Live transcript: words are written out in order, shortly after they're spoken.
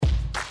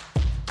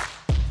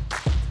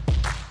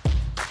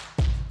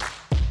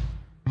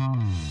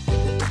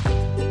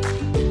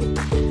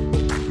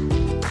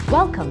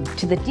Welcome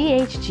to the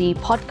DHG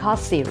podcast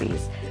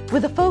series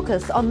with a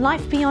focus on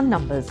life beyond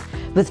numbers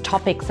with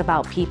topics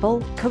about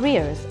people,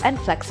 careers, and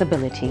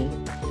flexibility.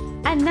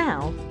 And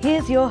now,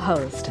 here's your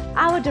host,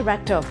 our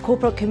Director of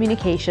Corporate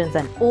Communications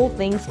and All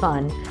Things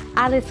Fun,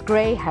 Alice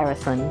Gray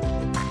Harrison.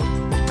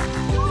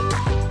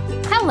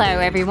 Hello,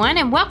 everyone,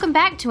 and welcome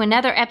back to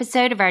another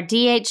episode of our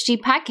DHG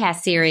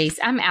podcast series.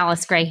 I'm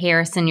Alice Gray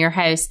Harrison, your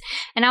host,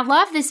 and I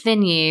love this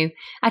venue.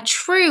 I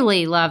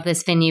truly love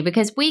this venue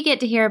because we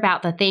get to hear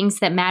about the things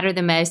that matter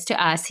the most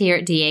to us here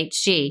at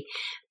DHG.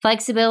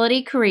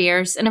 Flexibility,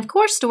 careers, and of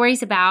course,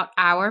 stories about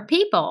our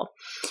people.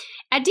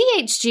 At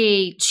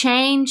DHG,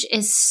 change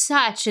is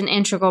such an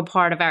integral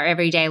part of our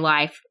everyday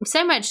life,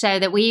 so much so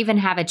that we even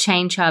have a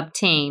Change Hub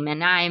team,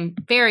 and I am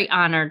very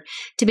honored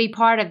to be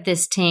part of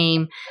this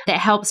team that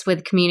helps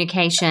with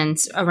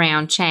communications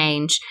around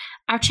change.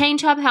 Our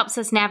Change Hub helps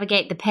us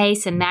navigate the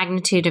pace and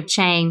magnitude of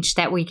change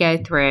that we go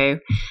through.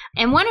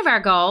 And one of our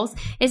goals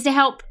is to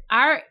help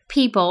our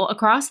people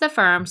across the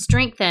firm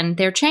strengthen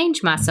their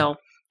change muscle.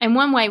 And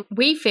one way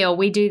we feel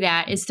we do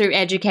that is through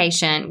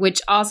education,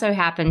 which also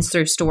happens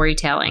through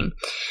storytelling.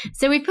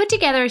 So we put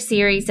together a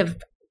series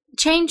of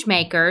change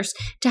makers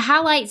to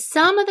highlight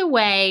some of the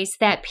ways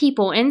that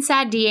people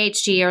inside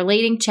DHG are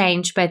leading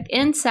change both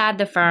inside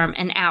the firm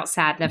and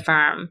outside the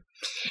firm.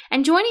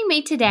 And joining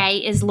me today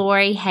is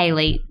Lori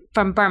Haley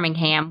from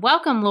Birmingham.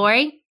 Welcome,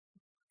 Lori.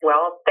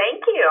 Well,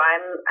 thank you.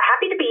 I'm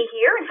happy to be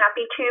here and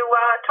happy to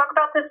talk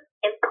about this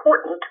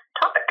important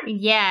topic.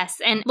 Yes,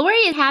 and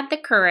Lori had the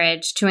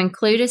courage to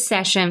include a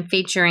session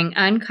featuring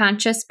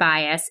unconscious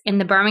bias in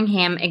the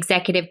Birmingham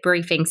Executive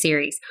Briefing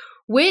Series,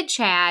 which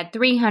had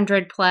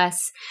 300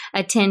 plus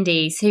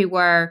attendees who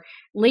were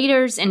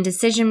leaders and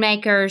decision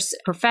makers,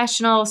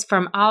 professionals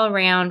from all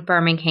around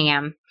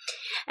Birmingham.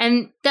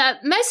 And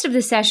most of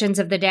the sessions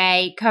of the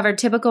day covered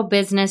typical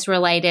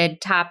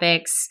business-related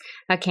topics,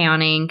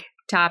 accounting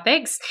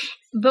topics.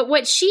 But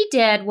what she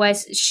did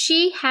was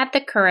she had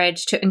the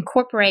courage to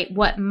incorporate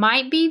what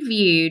might be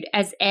viewed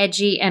as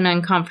edgy and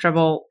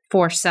uncomfortable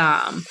for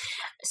some.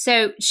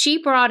 So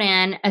she brought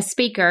in a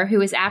speaker who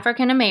is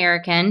African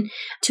American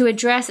to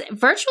address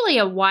virtually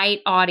a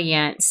white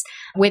audience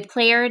with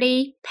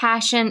clarity,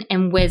 passion,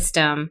 and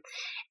wisdom.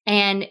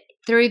 And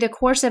through the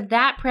course of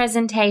that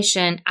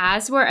presentation,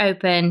 eyes were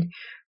opened,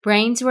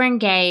 brains were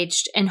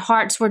engaged, and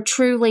hearts were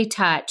truly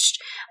touched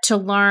to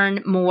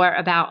learn more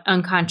about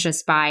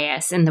unconscious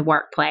bias in the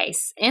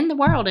workplace, in the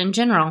world in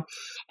general.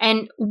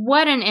 And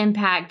what an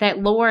impact that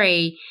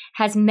Lori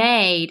has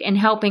made in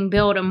helping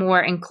build a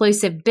more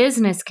inclusive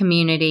business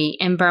community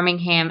in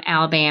Birmingham,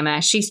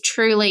 Alabama. She's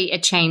truly a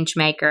change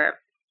maker.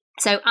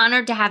 So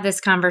honored to have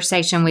this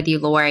conversation with you,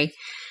 Lori.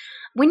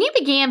 When you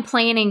began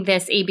planning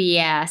this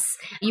EBS,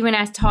 you and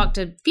I talked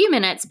a few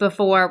minutes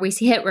before we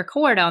hit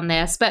record on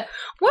this, but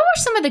what were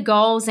some of the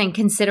goals and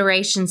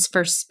considerations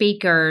for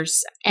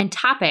speakers and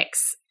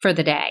topics for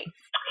the day?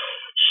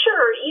 Sure.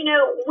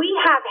 We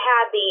have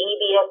had the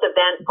EBS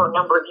event for a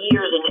number of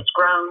years, and it's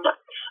grown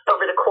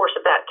over the course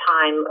of that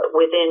time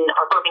within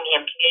our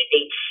Birmingham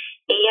community.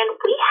 And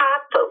we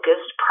have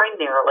focused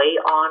primarily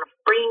on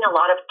bringing a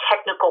lot of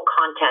technical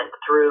content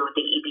through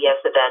the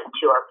EBS event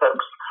to our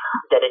folks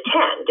that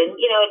attend. And,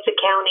 it's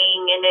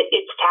accounting and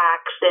it's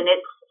tax and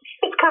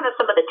it's kind of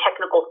some of the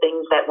technical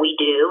things that we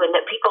do and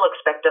that people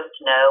expect us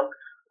to know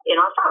in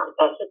our firm,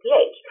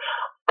 CPAs.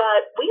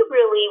 But we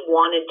really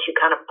wanted to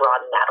kind of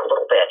broaden that a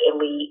little bit, and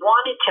we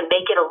wanted to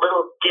make it a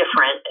little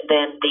different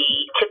than the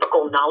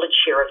typical knowledge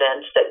share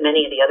events that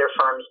many of the other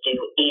firms do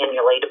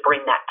annually to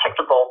bring that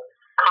technical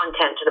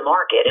content to the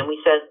market. And we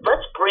said,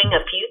 let's bring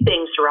a few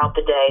things throughout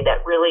the day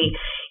that really,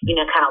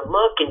 kind of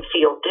look and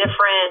feel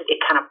different.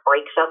 It kind of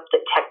breaks up the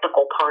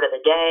technical part of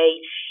the day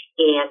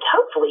and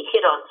hopefully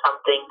hit on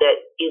something that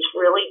is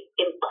really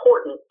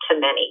important to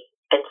many.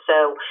 And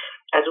so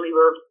as we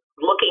were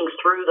looking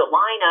through the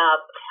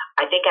lineup,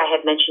 I think I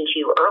had mentioned to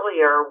you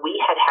earlier, we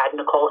had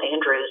Nicole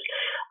Andrews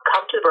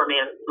come to the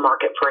Birmingham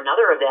market for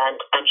another event,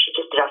 and she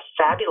just did a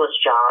fabulous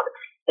job.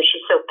 And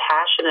she's so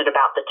passionate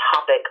about the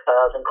topic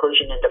of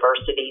inclusion and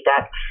diversity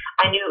that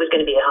I knew it was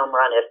going to be a home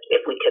run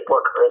if we could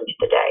work her into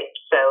the day.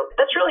 So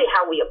that's really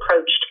how we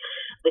approached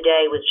the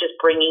day, was just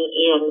bringing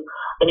in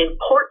an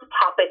important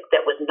topic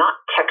that was not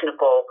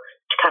technical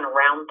to kind of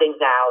round things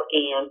out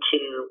and to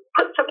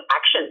put some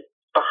action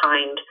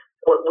behind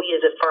what we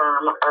as a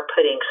firm are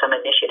putting some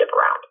initiative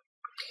around.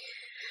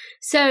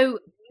 So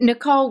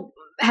Nicole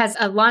has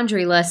a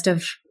laundry list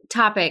of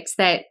topics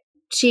that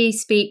she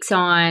speaks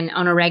on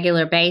a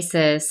regular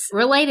basis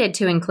related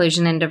to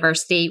inclusion and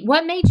diversity.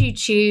 What made you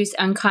choose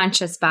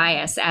unconscious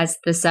bias as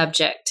the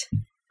subject?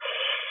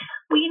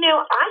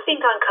 Well, I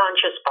think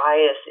unconscious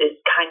bias is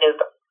kind of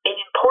an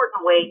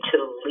important way to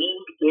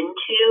lead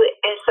into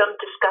some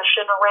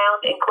discussion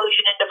around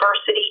inclusion and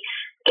diversity,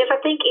 because I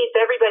think if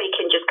everybody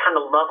can just kind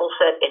of level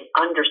set and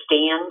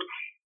understand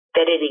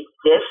that it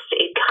exists,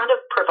 it kind of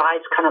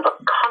provides kind of a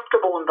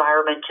comfortable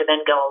environment to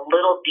then go a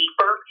little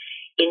deeper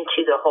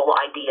into the whole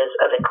ideas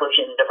of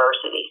inclusion and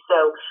diversity.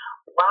 So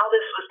while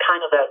this was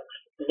kind of a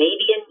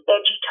maybe an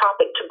edgy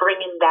topic to bring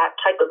in that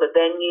type of a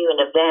venue,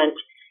 an event.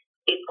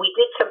 If we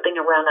did something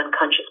around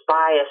unconscious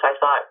bias, I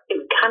thought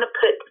it would kind of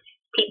put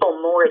people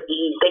more at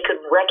ease. They could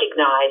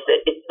recognize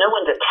that if no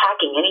one's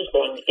attacking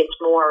anything, it's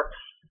more,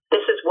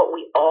 this is what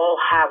we all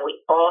have.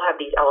 We all have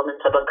these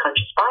elements of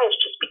unconscious bias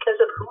just because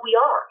of who we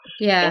are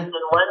and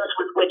the lens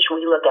with which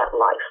we look at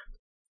life.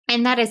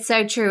 And that is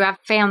so true. I've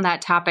found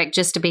that topic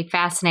just to be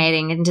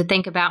fascinating and to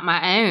think about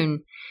my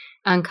own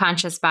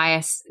unconscious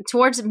bias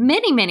towards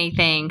many, many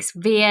things,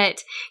 be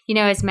it,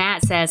 as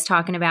Matt says,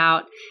 talking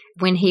about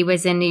when he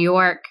was in New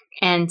York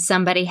and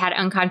somebody had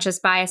unconscious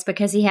bias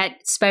because he had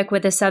spoke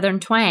with a Southern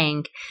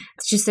twang.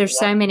 It's just, there's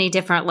so many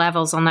different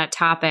levels on that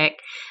topic.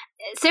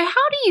 So how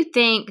do you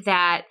think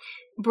that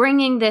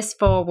bringing this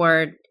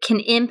forward can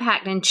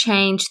impact and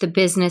change the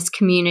business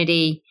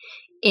community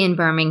in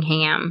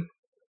Birmingham?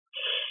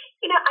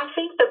 I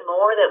think the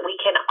more that we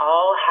can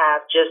all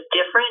have just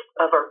different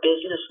of our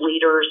business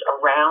leaders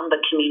around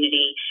the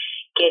community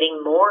getting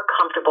more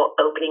comfortable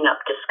opening up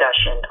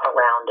discussion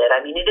around it.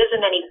 I mean, it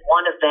isn't any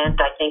one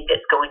event, I think,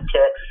 that's going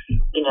to,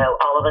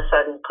 all of a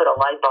sudden put a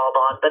light bulb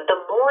on. But the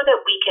more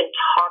that we can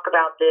talk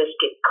about this,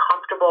 get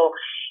comfortable,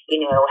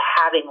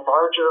 having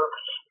larger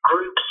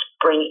groups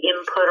bring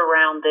input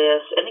around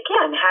this, and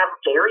again, have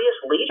various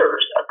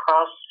leaders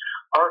across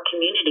our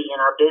community and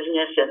our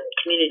business and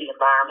community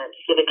environment,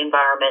 civic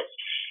environments,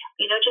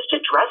 just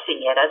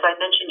addressing it. As I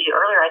mentioned to you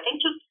earlier, I think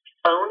just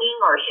owning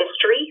our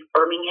history.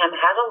 Birmingham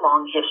has a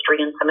long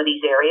history in some of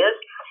these areas,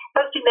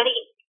 as do many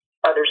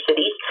other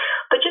cities,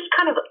 but just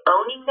kind of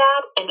owning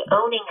that and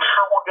owning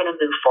how we're going to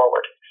move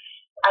forward.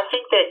 I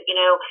think that,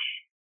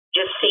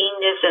 just seeing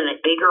this in a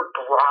bigger,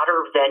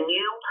 broader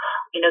venue,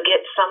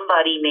 get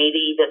somebody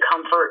maybe the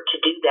comfort to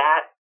do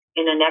that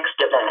in a next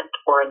event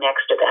or a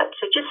next event.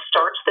 So it just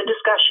starts the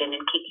discussion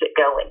and keeps it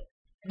going.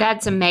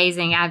 That's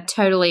amazing. I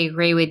totally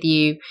agree with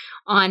you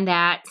on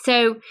that.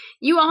 So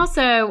you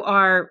also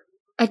are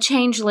a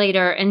change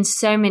leader in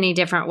so many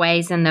different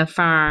ways in the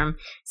firm.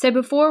 So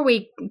before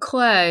we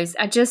close,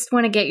 I just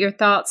want to get your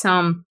thoughts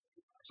on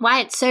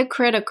why it's so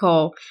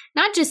critical,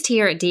 not just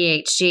here at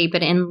DHG,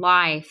 but in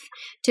life,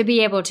 to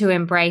be able to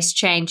embrace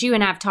change. You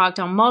and I have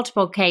talked on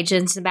multiple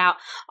occasions about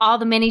all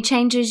the many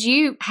changes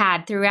you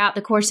had throughout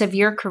the course of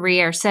your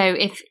career. So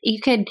if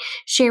you could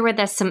share with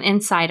us some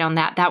insight on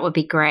that, that would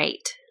be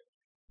great.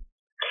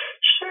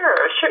 Sure.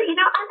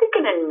 I think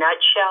in a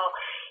nutshell,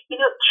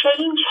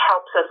 change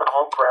helps us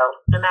all grow,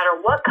 no matter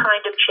what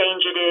kind of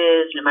change it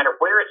is, no matter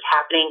where it's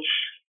happening.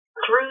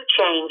 Through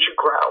change,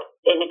 grow.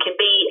 And it can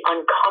be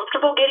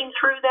uncomfortable getting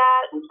through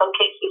that. In some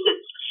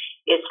cases,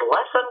 it's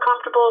less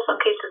uncomfortable, in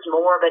some cases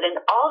more. But in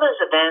all those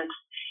events,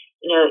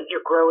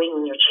 you're growing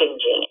and you're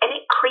changing. And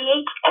it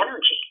creates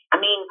energy.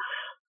 I mean,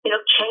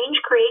 change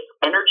creates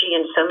energy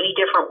in so many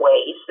different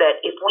ways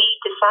that if we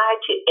decide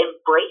to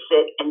embrace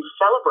it and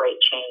celebrate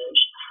change,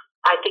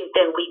 I think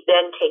then we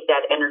take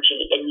that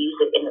energy and use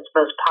it in its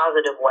most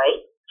positive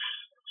way.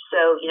 So,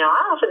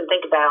 I often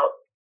think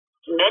about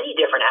many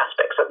different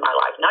aspects of my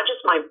life, not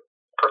just my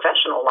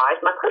professional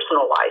life, my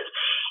personal life,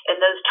 and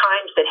those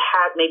times that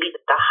had maybe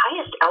the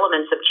highest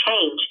elements of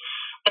change.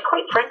 And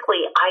quite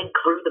frankly, I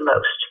grew the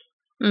most.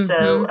 Mm-hmm.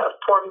 So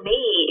for me,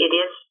 it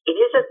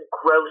is a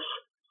growth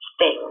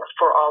thing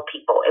for all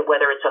people, and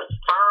whether it's a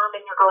firm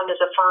and you're growing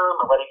as a firm,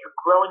 or whether you're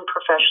growing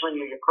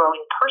professionally or you're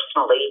growing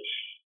personally,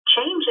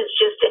 change is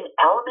just an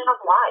element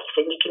of life,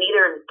 and you can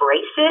either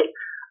embrace it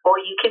or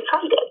you can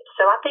fight it.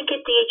 So I think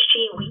at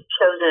DHG, we've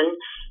chosen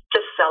to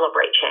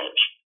celebrate change.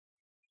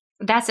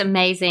 That's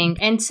amazing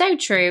and so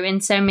true in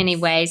so many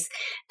ways.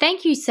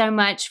 Thank you so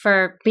much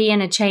for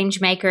being a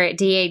change maker at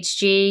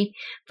DHG,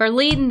 for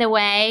leading the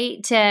way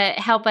to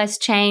help us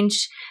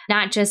change,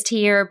 not just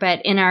here,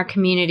 but in our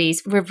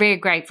communities. We're very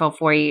grateful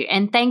for you.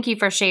 And thank you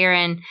for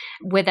sharing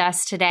with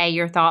us today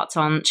your thoughts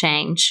on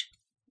change.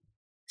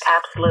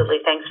 Absolutely.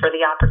 Thanks for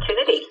the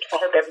opportunity. I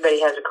hope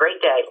everybody has a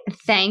great day.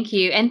 Thank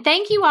you. And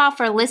thank you all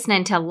for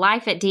listening to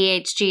Life at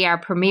DHG, our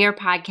premier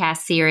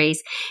podcast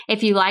series.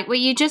 If you like what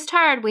you just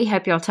heard, we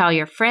hope you'll tell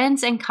your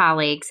friends and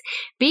colleagues.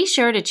 Be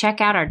sure to check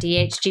out our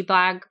DHG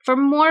blog for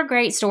more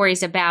great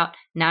stories about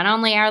not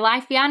only our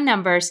life beyond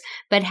numbers,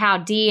 but how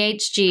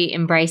DHG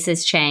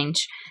embraces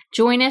change.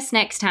 Join us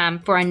next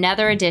time for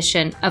another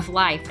edition of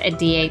Life at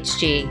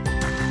DHG.